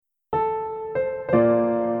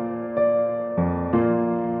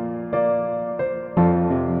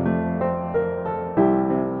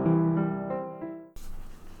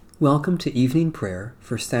Welcome to evening prayer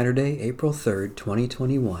for Saturday, April 3rd,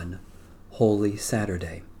 2021, Holy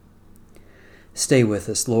Saturday. Stay with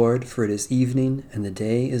us, Lord, for it is evening and the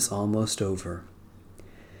day is almost over.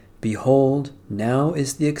 Behold, now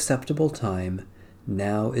is the acceptable time,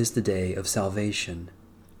 now is the day of salvation.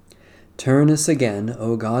 Turn us again,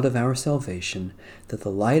 O God of our salvation, that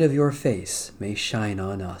the light of your face may shine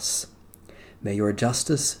on us. May your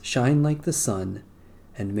justice shine like the sun,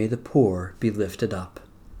 and may the poor be lifted up.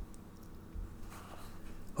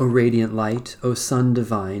 O radiant light, O Sun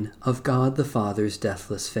divine, of God the Father's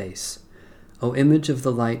deathless face, O image of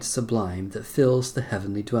the light sublime that fills the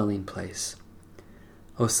heavenly dwelling place.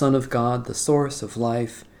 O Son of God, the source of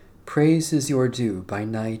life, praise is your due by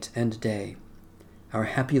night and day. Our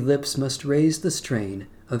happy lips must raise the strain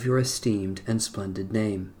of your esteemed and splendid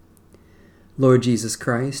name. Lord Jesus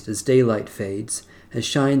Christ, as daylight fades, as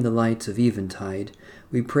shine the lights of eventide,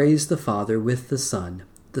 we praise the Father with the Son,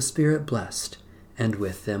 the Spirit blessed, and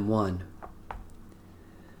with them one.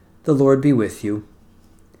 The Lord be with you.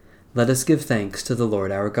 Let us give thanks to the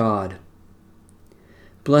Lord our God.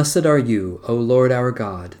 Blessed are you, O Lord our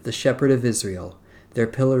God, the Shepherd of Israel, their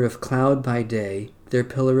pillar of cloud by day, their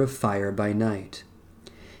pillar of fire by night.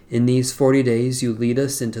 In these 40 days you lead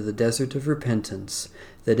us into the desert of repentance,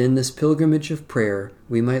 that in this pilgrimage of prayer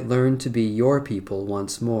we might learn to be your people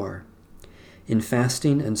once more. In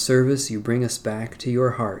fasting and service you bring us back to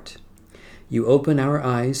your heart. You open our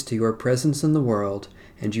eyes to your presence in the world,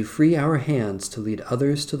 and you free our hands to lead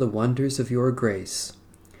others to the wonders of your grace.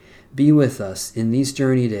 Be with us in these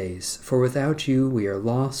journey days, for without you we are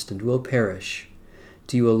lost and will perish.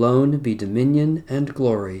 To you alone be dominion and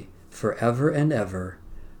glory, forever and ever.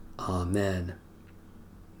 Amen.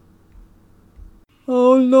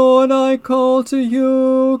 O Lord, I call to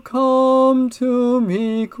you, come to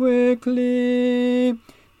me quickly.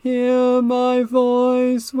 Hear my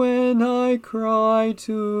voice when I cry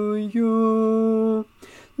to you.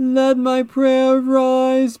 Let my prayer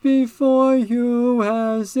rise before you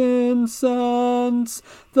as incense,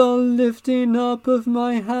 the lifting up of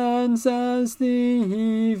my hands as the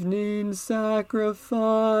evening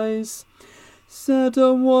sacrifice. Set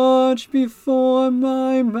a watch before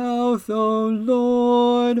my mouth, O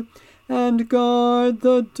Lord, and guard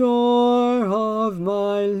the door of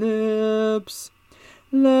my lips.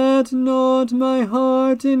 Let not my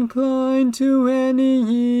heart incline to any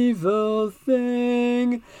evil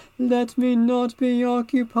thing. Let me not be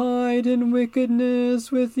occupied in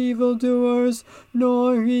wickedness with evildoers,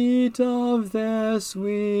 nor eat of their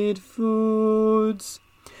sweet foods.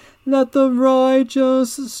 Let the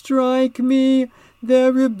righteous strike me.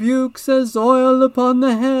 Their rebukes as oil upon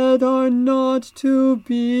the head are not to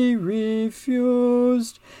be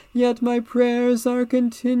refused. Yet my prayers are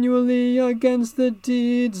continually against the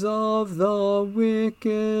deeds of the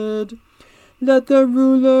wicked. Let their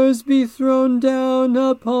rulers be thrown down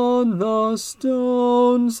upon the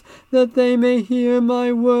stones, that they may hear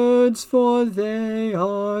my words, for they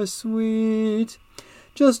are sweet.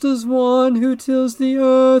 Just as one who tills the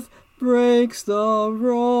earth breaks the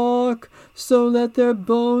rock, so let their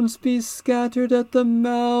bones be scattered at the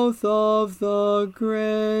mouth of the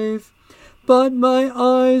grave. But my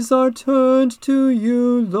eyes are turned to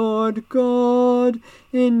you, Lord God.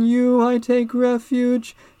 In you I take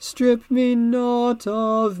refuge. Strip me not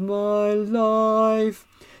of my life.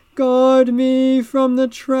 Guard me from the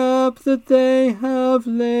trap that they have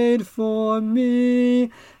laid for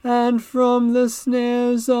me, and from the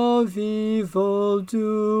snares of evildoers.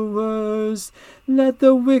 Let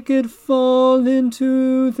the wicked fall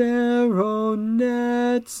into their own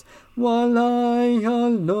nets, while I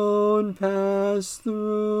alone pass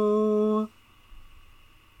through.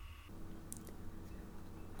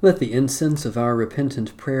 Let the incense of our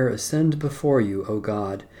repentant prayer ascend before you, O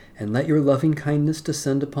God, and let your loving kindness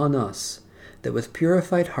descend upon us, that with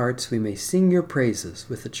purified hearts we may sing your praises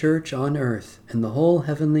with the church on earth and the whole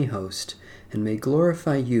heavenly host, and may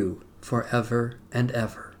glorify you forever and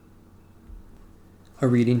ever. A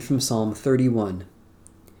reading from Psalm 31.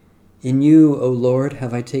 In you, O Lord,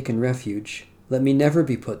 have I taken refuge. Let me never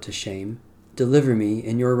be put to shame. Deliver me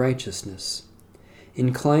in your righteousness.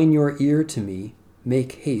 Incline your ear to me.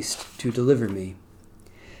 Make haste to deliver me.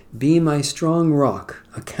 Be my strong rock,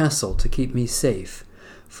 a castle to keep me safe,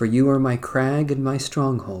 for you are my crag and my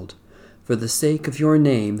stronghold. For the sake of your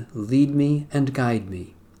name, lead me and guide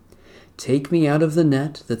me. Take me out of the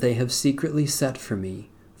net that they have secretly set for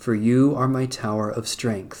me, for you are my tower of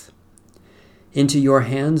strength. Into your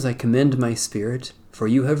hands I commend my spirit, for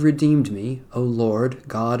you have redeemed me, O Lord,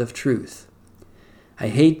 God of truth. I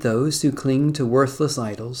hate those who cling to worthless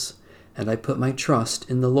idols, and I put my trust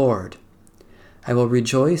in the Lord. I will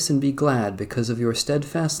rejoice and be glad because of your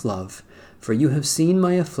steadfast love, for you have seen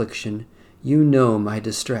my affliction, you know my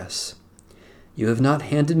distress. You have not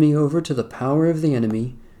handed me over to the power of the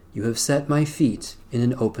enemy, you have set my feet in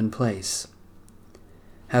an open place.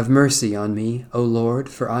 Have mercy on me, O Lord,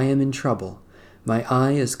 for I am in trouble. My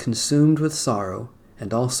eye is consumed with sorrow,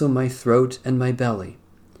 and also my throat and my belly.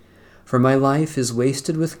 For my life is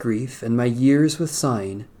wasted with grief, and my years with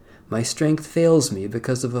sighing. My strength fails me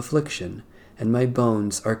because of affliction, and my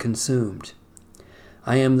bones are consumed.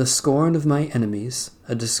 I am the scorn of my enemies,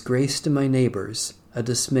 a disgrace to my neighbors, a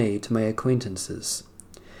dismay to my acquaintances.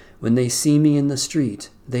 When they see me in the street,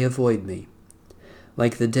 they avoid me.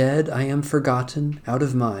 Like the dead, I am forgotten, out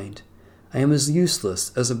of mind. I am as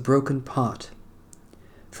useless as a broken pot.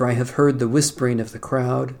 For I have heard the whispering of the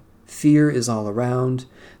crowd. Fear is all around.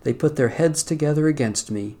 They put their heads together against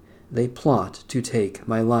me. They plot to take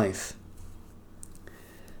my life.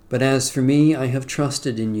 But as for me, I have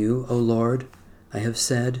trusted in you, O Lord. I have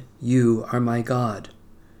said, you are my God.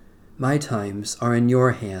 My times are in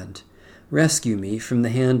your hand. Rescue me from the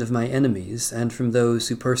hand of my enemies and from those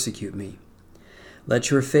who persecute me.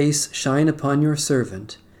 Let your face shine upon your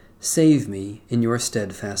servant. Save me in your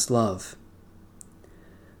steadfast love.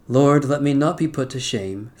 Lord, let me not be put to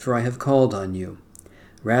shame, for I have called on you.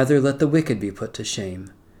 Rather, let the wicked be put to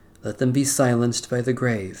shame. Let them be silenced by the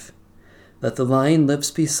grave. Let the lying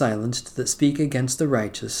lips be silenced that speak against the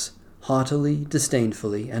righteous, haughtily,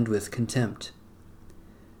 disdainfully, and with contempt.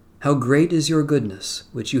 How great is your goodness,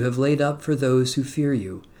 which you have laid up for those who fear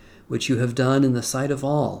you, which you have done in the sight of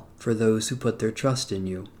all for those who put their trust in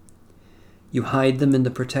you. You hide them in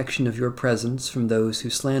the protection of your presence from those who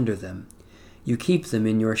slander them. You keep them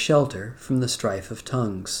in your shelter from the strife of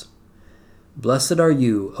tongues. Blessed are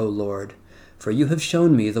you, O Lord, for you have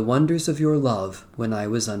shown me the wonders of your love when I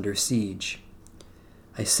was under siege.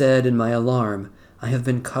 I said in my alarm, I have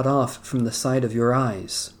been cut off from the sight of your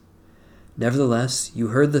eyes. Nevertheless, you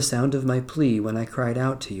heard the sound of my plea when I cried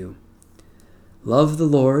out to you. Love the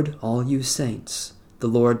Lord, all you saints. The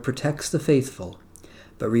Lord protects the faithful,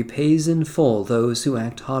 but repays in full those who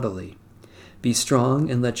act haughtily. Be strong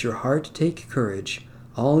and let your heart take courage,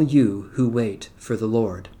 all you who wait for the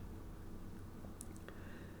Lord.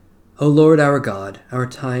 O Lord our God, our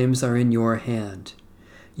times are in your hand.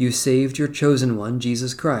 You saved your chosen one,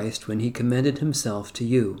 Jesus Christ, when he commended himself to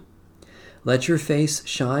you. Let your face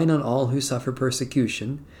shine on all who suffer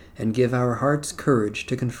persecution, and give our hearts courage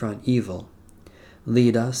to confront evil.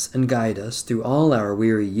 Lead us and guide us through all our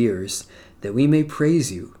weary years, that we may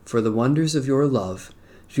praise you for the wonders of your love,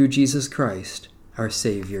 through Jesus Christ, our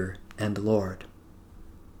Savior and Lord.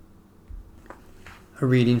 A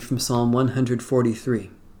reading from Psalm 143.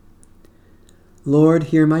 Lord,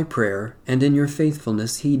 hear my prayer, and in your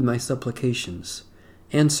faithfulness heed my supplications.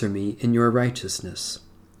 Answer me in your righteousness.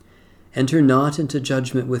 Enter not into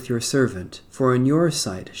judgment with your servant, for in your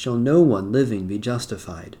sight shall no one living be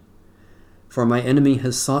justified. For my enemy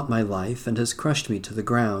has sought my life and has crushed me to the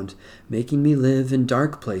ground, making me live in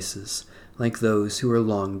dark places, like those who are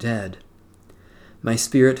long dead. My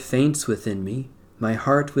spirit faints within me, my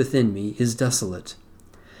heart within me is desolate.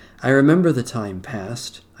 I remember the time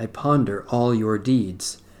past, I ponder all your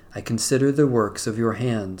deeds, I consider the works of your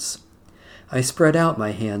hands. I spread out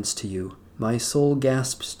my hands to you, my soul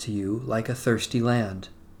gasps to you like a thirsty land.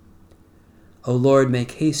 O Lord,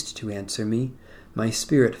 make haste to answer me, my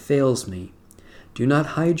spirit fails me. Do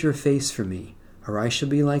not hide your face from me, or I shall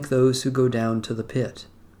be like those who go down to the pit.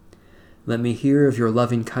 Let me hear of your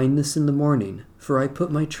loving kindness in the morning, for I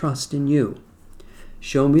put my trust in you.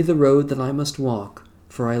 Show me the road that I must walk,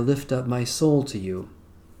 for I lift up my soul to you.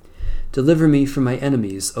 Deliver me from my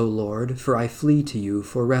enemies, O Lord, for I flee to you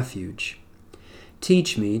for refuge.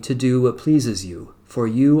 Teach me to do what pleases you, for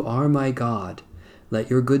you are my God. Let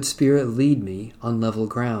your good spirit lead me on level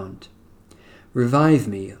ground. Revive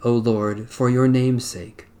me, O Lord, for your name's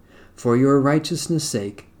sake. For your righteousness'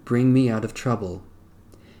 sake, bring me out of trouble.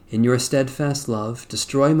 In your steadfast love,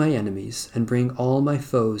 destroy my enemies and bring all my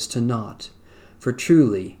foes to naught, for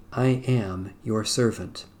truly I am your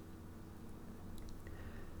servant.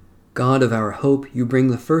 God of our hope, you bring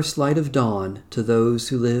the first light of dawn to those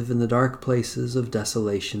who live in the dark places of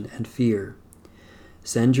desolation and fear.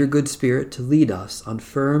 Send your good Spirit to lead us on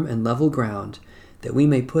firm and level ground, that we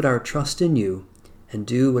may put our trust in you and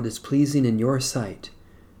do what is pleasing in your sight,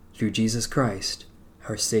 through Jesus Christ,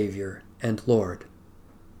 our Savior and Lord.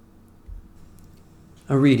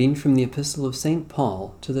 A reading from the Epistle of St.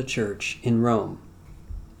 Paul to the Church in Rome.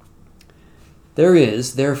 There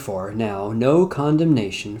is, therefore, now no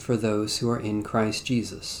condemnation for those who are in Christ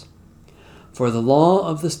Jesus. For the law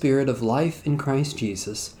of the Spirit of life in Christ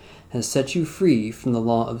Jesus has set you free from the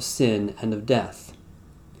law of sin and of death.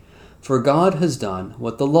 For God has done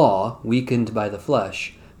what the law, weakened by the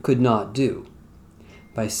flesh, could not do.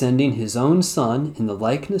 By sending his own Son in the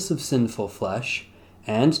likeness of sinful flesh,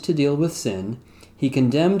 and to deal with sin, he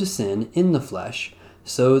condemned sin in the flesh,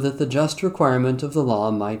 so that the just requirement of the law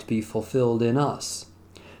might be fulfilled in us,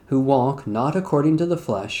 who walk not according to the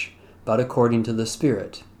flesh, but according to the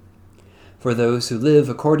Spirit. For those who live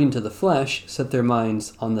according to the flesh set their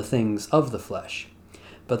minds on the things of the flesh,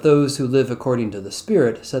 but those who live according to the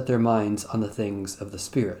Spirit set their minds on the things of the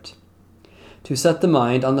Spirit. To set the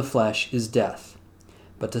mind on the flesh is death,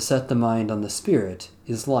 but to set the mind on the Spirit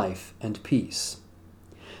is life and peace.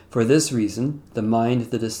 For this reason, the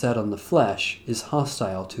mind that is set on the flesh is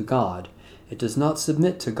hostile to God. It does not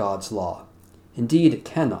submit to God's law. Indeed, it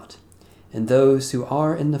cannot, and those who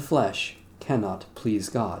are in the flesh cannot please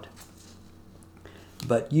God.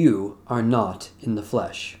 But you are not in the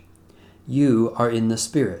flesh. You are in the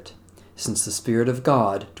Spirit, since the Spirit of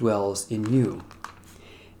God dwells in you.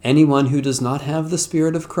 Anyone who does not have the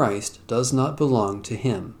Spirit of Christ does not belong to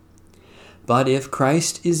him. But if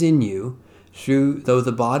Christ is in you, though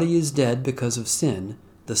the body is dead because of sin,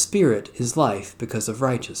 the Spirit is life because of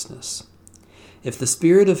righteousness. If the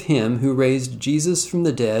Spirit of him who raised Jesus from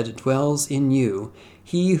the dead dwells in you,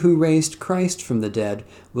 he who raised Christ from the dead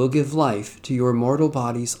will give life to your mortal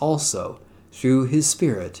bodies also, through his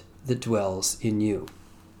Spirit that dwells in you.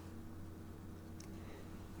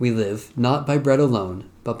 We live not by bread alone,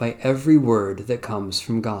 but by every word that comes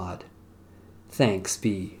from God. Thanks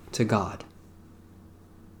be to God.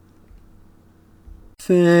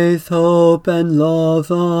 Faith, hope, and love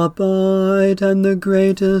abide, and the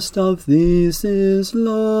greatest of these is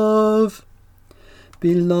love.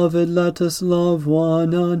 Beloved, let us love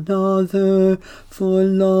one another, for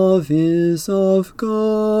love is of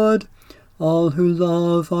God. All who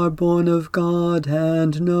love are born of God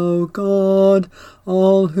and know God.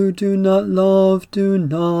 All who do not love do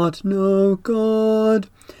not know God.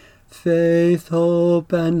 Faith,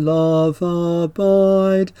 hope, and love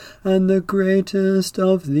abide, and the greatest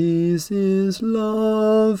of these is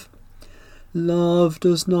love. Love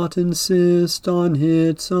does not insist on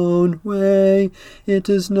its own way. It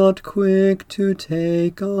is not quick to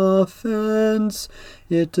take offense.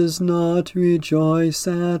 It does not rejoice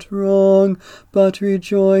at wrong, but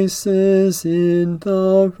rejoices in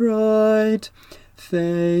the right.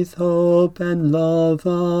 Faith, hope, and love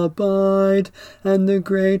abide, and the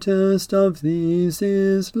greatest of these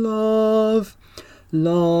is love.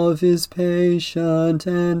 Love is patient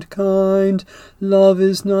and kind. Love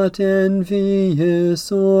is not envious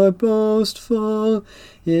or boastful.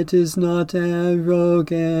 It is not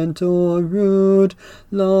arrogant or rude.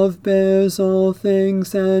 Love bears all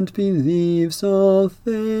things and believes all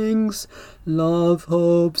things. Love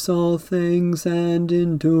hopes all things and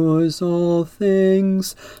endures all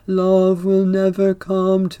things. Love will never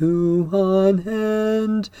come to an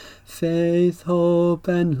end. Faith, hope,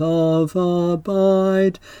 and love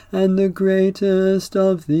abide, and the greatest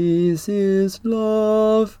of these is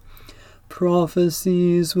love.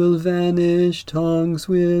 Prophecies will vanish, tongues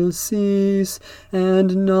will cease,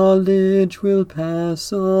 and knowledge will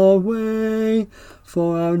pass away.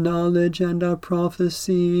 For our knowledge and our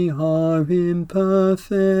prophecy are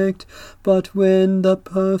imperfect, but when the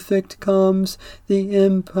perfect comes, the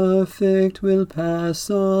imperfect will pass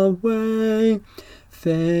away.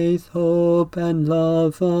 Faith, hope, and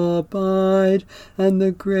love abide, and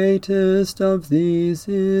the greatest of these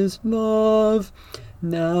is love.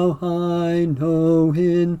 Now I know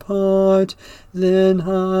in part, then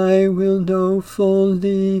I will know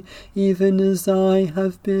fully, even as I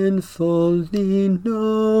have been fully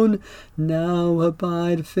known. Now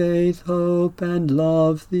abide faith, hope, and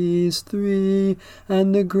love, these three,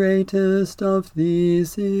 and the greatest of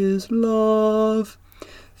these is love.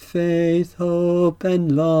 Faith, hope,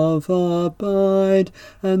 and love abide,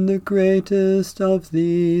 and the greatest of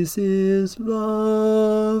these is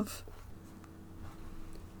love.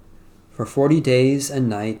 For 40 days and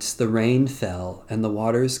nights the rain fell, and the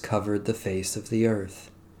waters covered the face of the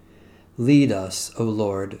earth. Lead us, O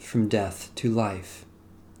Lord, from death to life.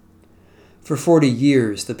 For 40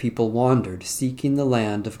 years the people wandered, seeking the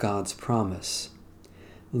land of God's promise.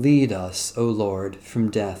 Lead us, O Lord,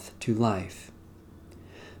 from death to life.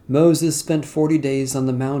 Moses spent 40 days on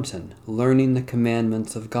the mountain, learning the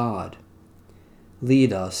commandments of God.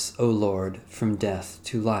 Lead us, O Lord, from death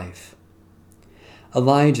to life.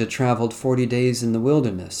 Elijah traveled 40 days in the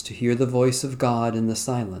wilderness to hear the voice of God in the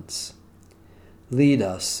silence. Lead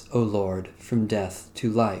us, O Lord, from death to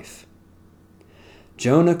life.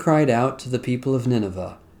 Jonah cried out to the people of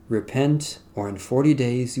Nineveh, Repent, or in 40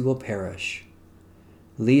 days you will perish.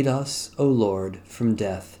 Lead us, O Lord, from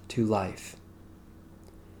death to life.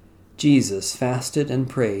 Jesus fasted and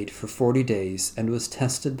prayed for 40 days and was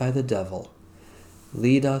tested by the devil.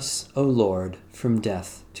 Lead us, O Lord, from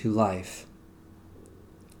death to life.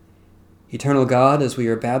 Eternal God, as we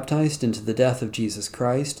are baptized into the death of Jesus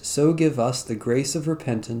Christ, so give us the grace of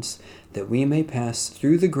repentance that we may pass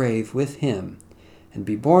through the grave with him and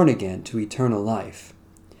be born again to eternal life.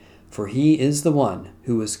 For he is the one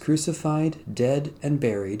who was crucified, dead, and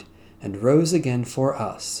buried, and rose again for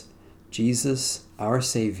us, Jesus our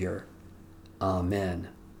Savior. Amen.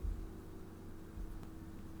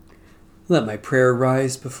 Let my prayer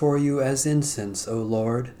rise before you as incense, O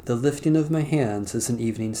Lord, the lifting of my hands as an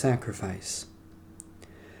evening sacrifice.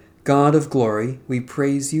 God of glory, we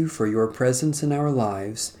praise you for your presence in our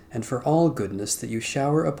lives and for all goodness that you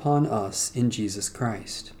shower upon us in Jesus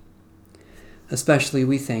Christ. Especially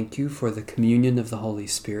we thank you for the communion of the Holy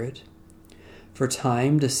Spirit, for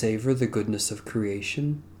time to savor the goodness of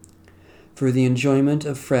creation, for the enjoyment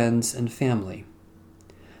of friends and family,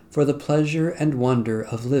 for the pleasure and wonder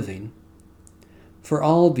of living, for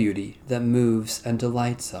all beauty that moves and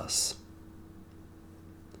delights us.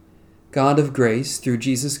 God of grace, through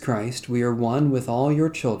Jesus Christ, we are one with all your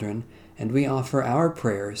children, and we offer our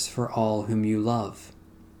prayers for all whom you love.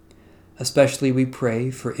 Especially we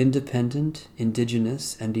pray for independent,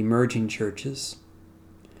 indigenous, and emerging churches,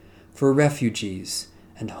 for refugees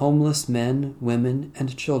and homeless men, women,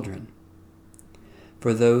 and children,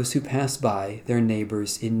 for those who pass by their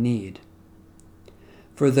neighbors in need,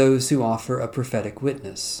 for those who offer a prophetic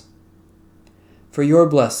witness, for your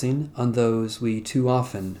blessing on those we too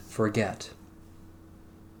often forget.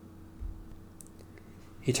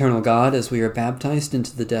 Eternal God, as we are baptized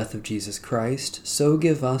into the death of Jesus Christ, so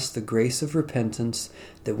give us the grace of repentance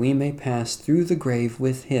that we may pass through the grave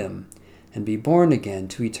with him and be born again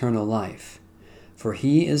to eternal life. For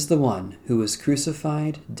he is the one who was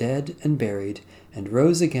crucified, dead, and buried, and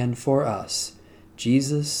rose again for us,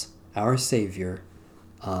 Jesus our Savior.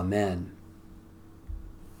 Amen.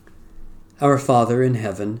 Our Father in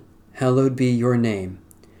heaven, hallowed be your name.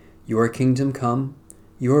 Your kingdom come,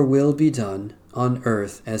 your will be done, on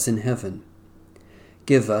earth as in heaven.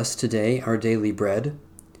 Give us today our daily bread.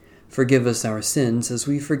 Forgive us our sins as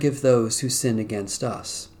we forgive those who sin against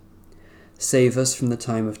us. Save us from the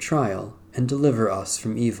time of trial, and deliver us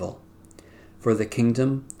from evil. For the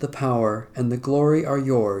kingdom, the power, and the glory are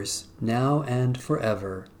yours, now and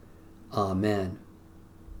forever. Amen.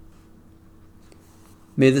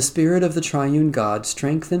 May the Spirit of the Triune God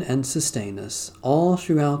strengthen and sustain us all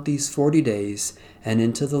throughout these 40 days and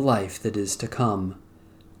into the life that is to come.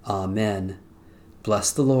 Amen.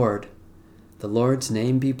 Bless the Lord. The Lord's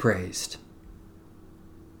name be praised.